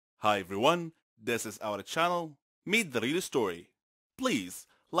Hi everyone, this is our channel, Meet the Real Story. Please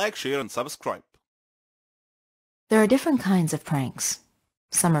like, share and subscribe. There are different kinds of pranks.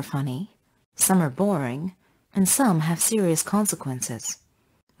 Some are funny, some are boring, and some have serious consequences.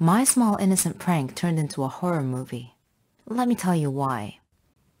 My small innocent prank turned into a horror movie. Let me tell you why.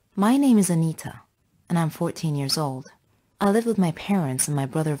 My name is Anita, and I'm 14 years old. I live with my parents and my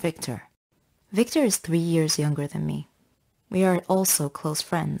brother Victor. Victor is 3 years younger than me. We are also close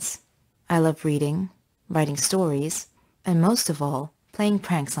friends. I love reading, writing stories, and most of all, playing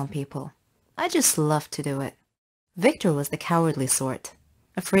pranks on people. I just love to do it. Victor was the cowardly sort,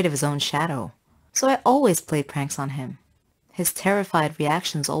 afraid of his own shadow, so I always played pranks on him. His terrified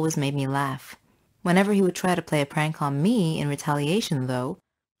reactions always made me laugh. Whenever he would try to play a prank on me in retaliation, though,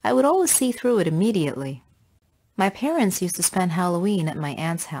 I would always see through it immediately. My parents used to spend Halloween at my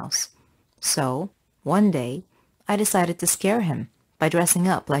aunt's house, so, one day, I decided to scare him by dressing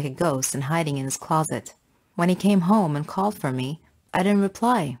up like a ghost and hiding in his closet. When he came home and called for me, I didn't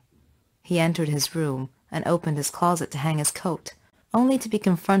reply. He entered his room and opened his closet to hang his coat, only to be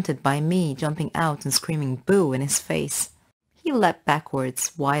confronted by me jumping out and screaming boo in his face. He leapt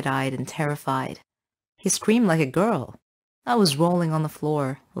backwards, wide-eyed and terrified. He screamed like a girl. I was rolling on the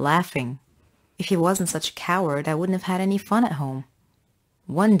floor, laughing. If he wasn't such a coward, I wouldn't have had any fun at home.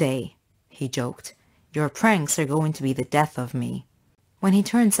 "One day," he joked, "your pranks are going to be the death of me." When he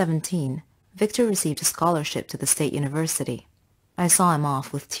turned 17, Victor received a scholarship to the state university. I saw him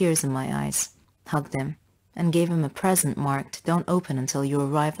off with tears in my eyes, hugged him, and gave him a present marked "Don't open until you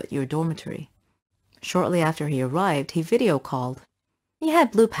arrive at your dormitory." Shortly after he arrived, he video called. He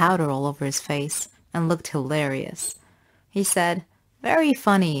had blue powder all over his face and looked hilarious. He said, "Very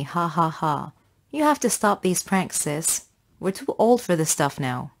funny, ha ha ha. You have to stop these pranks, sis. We're too old for this stuff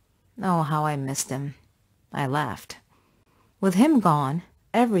now." Oh, how I missed him. I laughed. With him gone,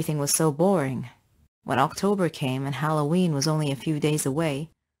 everything was so boring. When October came and Halloween was only a few days away,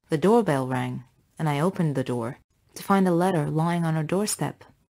 the doorbell rang, and I opened the door to find a letter lying on our doorstep.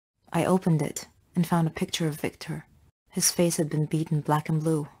 I opened it and found a picture of Victor. His face had been beaten black and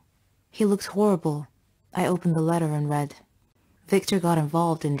blue. He looked horrible. I opened the letter and read, "Victor got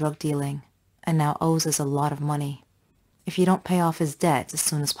involved in drug dealing and now owes us a lot of money. If you don't pay off his debt as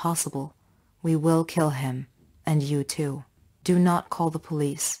soon as possible, we will kill him, and you too. Do not call the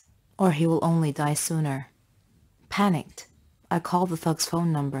police, or he will only die sooner." Panicked, I called the thug's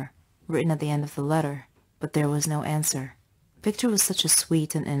phone number, written at the end of the letter, but there was no answer. Victor was such a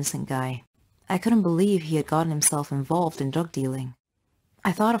sweet and innocent guy. I couldn't believe he had gotten himself involved in drug dealing.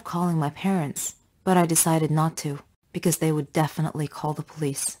 I thought of calling my parents, but I decided not to, because they would definitely call the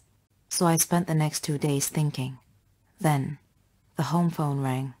police. So I spent the next 2 days thinking. Then, the home phone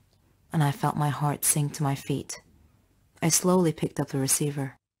rang, and I felt my heart sink to my feet. I slowly picked up the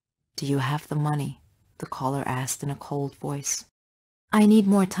receiver. "Do you have the money?" the caller asked in a cold voice. "I need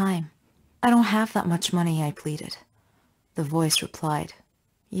more time. I don't have that much money," I pleaded. The voice replied,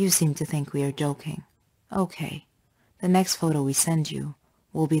 "You seem to think we are joking. Okay, the next photo we send you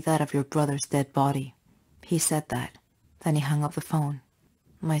will be that of your brother's dead body." He said that. Then he hung up the phone.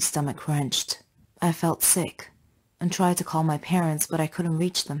 My stomach wrenched. I felt sick and tried to call my parents, but I couldn't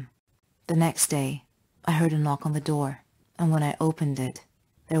reach them. The next day, I heard a knock on the door, and when I opened it,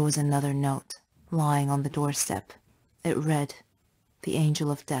 there was another note lying on the doorstep. It read, "The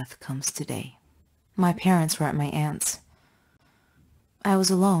angel of death comes today." My parents were at my aunt's. I was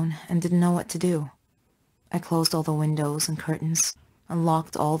alone and didn't know what to do. I closed all the windows and curtains and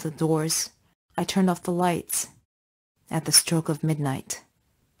locked all the doors. I turned off the lights. At the stroke of midnight,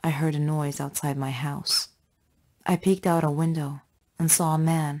 I heard a noise outside my house. I peeked out a window and saw a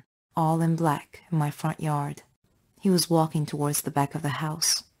man, all in black, in my front yard. He was walking towards the back of the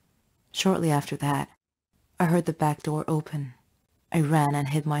house. Shortly after that, I heard the back door open. I ran and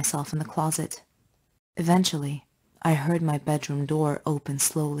hid myself in the closet. Eventually, I heard my bedroom door open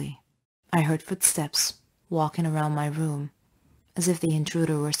slowly. I heard footsteps walking around my room, as if the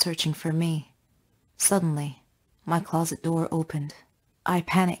intruder were searching for me. Suddenly, my closet door opened. I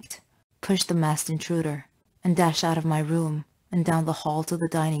panicked, pushed the masked intruder, and dashed out of my room and down the hall to the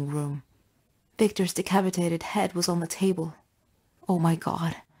dining room. Victor's decapitated head was on the table. Oh my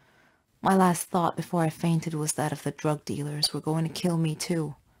God. My last thought before I fainted was that of the drug dealers were going to kill me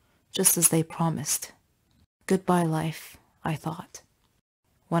too, just as they promised. Goodbye, life, I thought.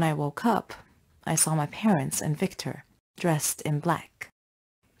 When I woke up, I saw my parents and Victor, dressed in black.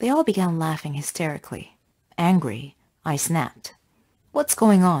 They all began laughing hysterically. Angry, I snapped. "What's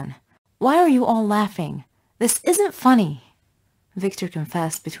going on? Why are you all laughing? This isn't funny." Victor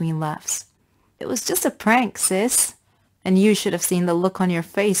confessed between laughs. "It was just a prank, sis." And you should have seen the look on your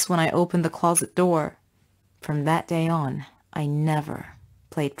face when I opened the closet door. From that day on, I never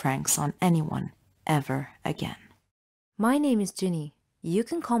played pranks on anyone ever again. My name is Ginny. You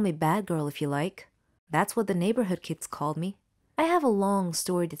can call me Bad Girl if you like. That's what the neighborhood kids called me. I have a long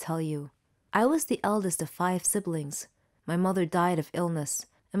story to tell you. I was the eldest of 5 siblings. My mother died of illness,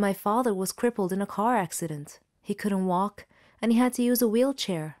 and my father was crippled in a car accident. He couldn't walk, and he had to use a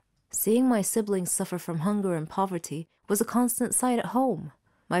wheelchair. Seeing my siblings suffer from hunger and poverty was a constant sight at home.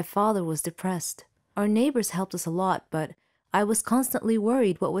 My father was depressed. Our neighbors helped us a lot, but I was constantly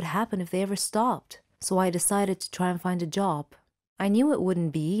worried what would happen if they ever stopped, so I decided to try and find a job. I knew it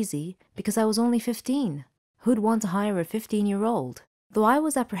wouldn't be easy because I was only 15. Who'd want to hire a 15-year-old? Though I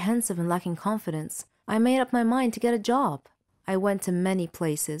was apprehensive and lacking confidence, I made up my mind to get a job. I went to many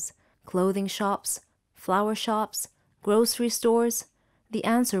places, clothing shops, flower shops, grocery stores. The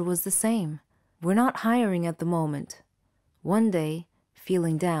answer was the same. We're not hiring at the moment. One day,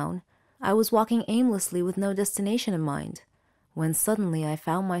 feeling down, I was walking aimlessly with no destination in mind, when suddenly I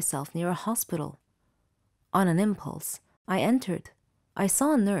found myself near a hospital. On an impulse, I entered. I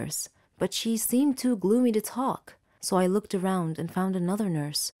saw a nurse, but she seemed too gloomy to talk, so I looked around and found another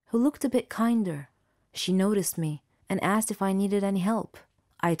nurse who looked a bit kinder. She noticed me and asked if I needed any help.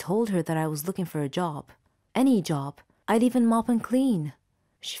 I told her that I was looking for a job. Any job. I'd even mop and clean.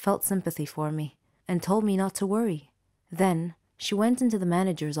 She felt sympathy for me and told me not to worry. Then she went into the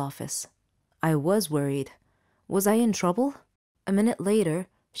manager's office. I was worried. Was I in trouble? A minute later,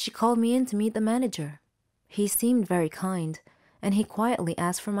 she called me in to meet the manager. He seemed very kind, and he quietly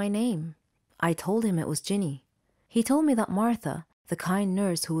asked for my name. I told him it was Ginny. He told me that Martha, the kind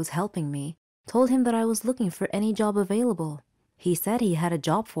nurse who was helping me, told him that I was looking for any job available. He said he had a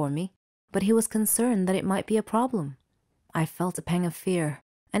job for me, but he was concerned that it might be a problem. I felt a pang of fear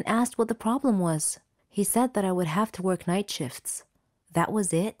and asked what the problem was. He said that I would have to work night shifts. That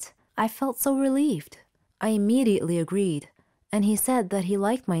was it? I felt so relieved. I immediately agreed, and he said that he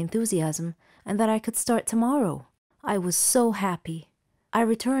liked my enthusiasm and that I could start tomorrow. I was so happy. I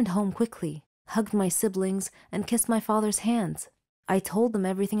returned home quickly, hugged my siblings, and kissed my father's hands. I told them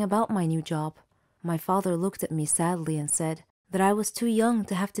everything about my new job. My father looked at me sadly and said that I was too young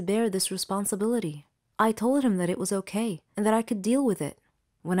to have to bear this responsibility. I told him that it was okay and that I could deal with it.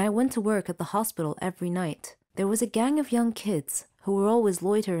 When I went to work at the hospital every night, there was a gang of young kids who were always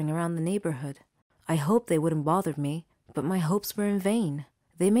loitering around the neighborhood. I hoped they wouldn't bother me, but my hopes were in vain.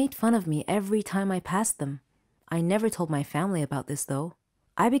 They made fun of me every time I passed them. I never told my family about this, though.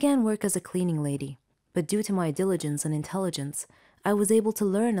 I began work as a cleaning lady, but due to my diligence and intelligence, I was able to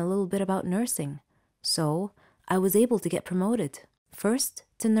learn a little bit about nursing. So, I was able to get promoted, first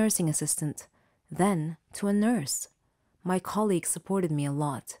to nursing assistant, then to a nurse. My colleagues supported me a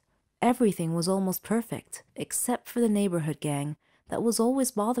lot. Everything was almost perfect, except for the neighborhood gang that was always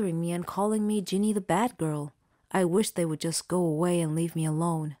bothering me and calling me Ginny the Bad Girl. I wished they would just go away and leave me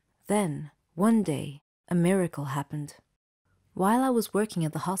alone. Then, one day, a miracle happened. While I was working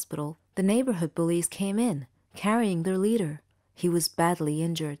at the hospital, the neighborhood bullies came in, carrying their leader. He was badly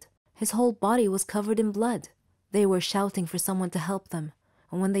injured. His whole body was covered in blood. They were shouting for someone to help them,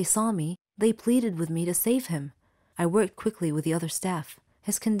 and when they saw me, they pleaded with me to save him. I worked quickly with the other staff.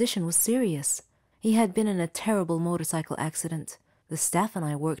 His condition was serious. He had been in a terrible motorcycle accident. The staff and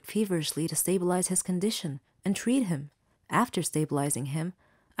I worked feverishly to stabilize his condition and treat him. After stabilizing him,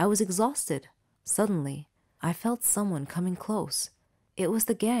 I was exhausted. Suddenly, I felt someone coming close. It was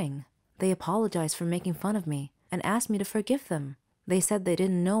the gang. They apologized for making fun of me and asked me to forgive them. They said they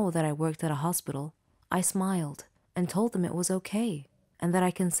didn't know that I worked at a hospital. I smiled and told them it was okay, and that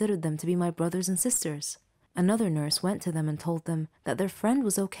I considered them to be my brothers and sisters. Another nurse went to them and told them that their friend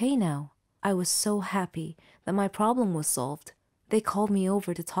was okay now. I was so happy that my problem was solved. They called me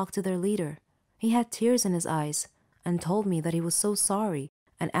over to talk to their leader. He had tears in his eyes and told me that he was so sorry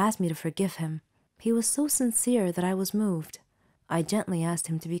and asked me to forgive him. He was so sincere that I was moved. I gently asked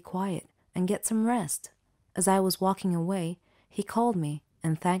him to be quiet and get some rest. As I was walking away, he called me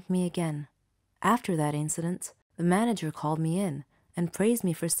and thanked me again. After that incident, the manager called me in and praised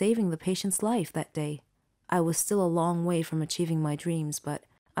me for saving the patient's life that day. I was still a long way from achieving my dreams, but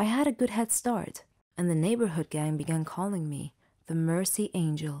I had a good head start, and the neighborhood gang began calling me the Mercy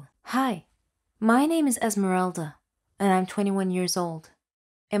Angel. Hi, my name is Esmeralda, and I'm 21 years old.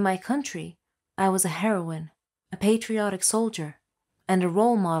 In my country, I was a heroine, a patriotic soldier, and a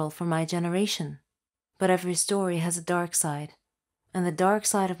role model for my generation. But every story has a dark side, and the dark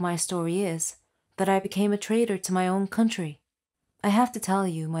side of my story is that I became a traitor to my own country. I have to tell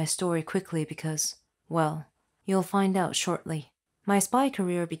you my story quickly because, well, you'll find out shortly. My spy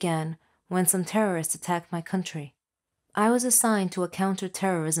career began when some terrorists attacked my country. I was assigned to a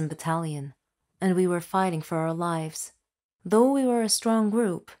counter-terrorism battalion, and we were fighting for our lives. Though we were a strong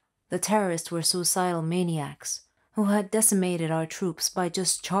group, the terrorists were suicidal maniacs who had decimated our troops by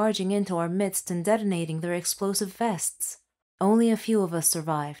just charging into our midst and detonating their explosive vests. Only a few of us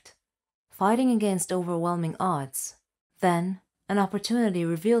survived, fighting against overwhelming odds. Then, an opportunity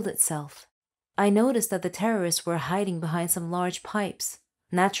revealed itself. I noticed that the terrorists were hiding behind some large pipes,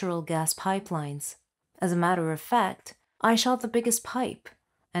 natural gas pipelines. As a matter of fact, I shot the biggest pipe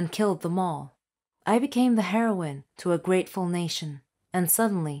and killed them all. I became the heroine to a grateful nation, and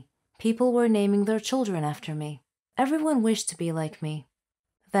suddenly, people were naming their children after me. Everyone wished to be like me.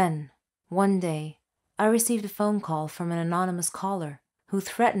 Then, one day, I received a phone call from an anonymous caller who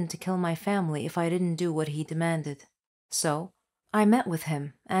threatened to kill my family if I didn't do what he demanded. So, I met with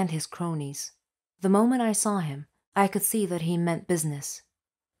him and his cronies. The moment I saw him, I could see that he meant business.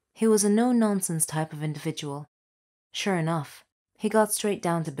 He was a no-nonsense type of individual. Sure enough, he got straight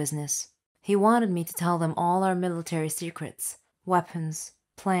down to business. He wanted me to tell them all our military secrets, weapons,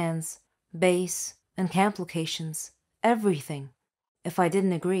 plans, base, and camp locations, everything. If I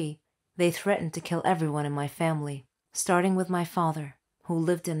didn't agree, they threatened to kill everyone in my family, starting with my father, who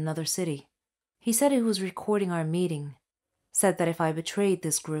lived in another city. He said he was recording our meeting, said that if I betrayed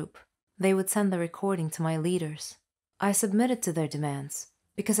this group, they would send the recording to my leaders. I submitted to their demands,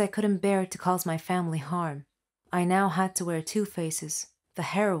 because I couldn't bear to cause my family harm. I now had to wear two faces, the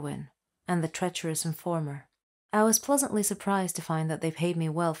heroine and the treacherous informer. I was pleasantly surprised to find that they paid me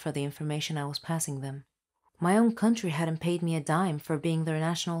well for the information I was passing them. My own country hadn't paid me a dime for being their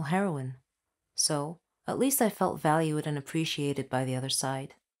national heroine. So, at least I felt valued and appreciated by the other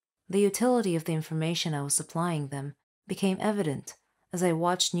side. The utility of the information I was supplying them became evident as I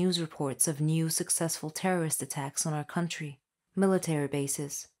watched news reports of new successful terrorist attacks on our country, military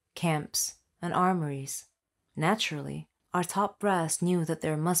bases, camps, and armories. Naturally, our top brass knew that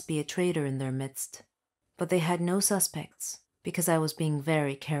there must be a traitor in their midst, but they had no suspects because I was being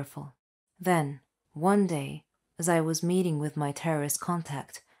very careful. Then, one day, as I was meeting with my terrorist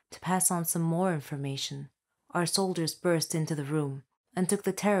contact to pass on some more information, our soldiers burst into the room and took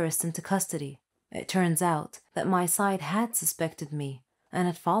the terrorists into custody. It turns out that my side had suspected me and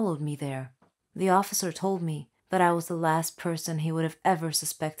had followed me there. The officer told me that I was the last person he would have ever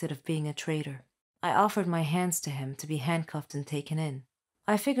suspected of being a traitor. I offered my hands to him to be handcuffed and taken in.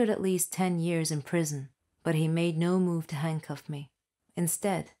 I figured at least 10 years in prison, but he made no move to handcuff me.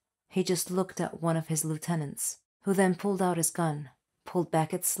 Instead, he just looked at one of his lieutenants, who then pulled out his gun, pulled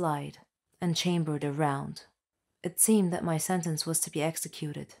back its slide, and chambered a round. It seemed that my sentence was to be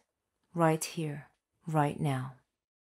executed, right here, right now.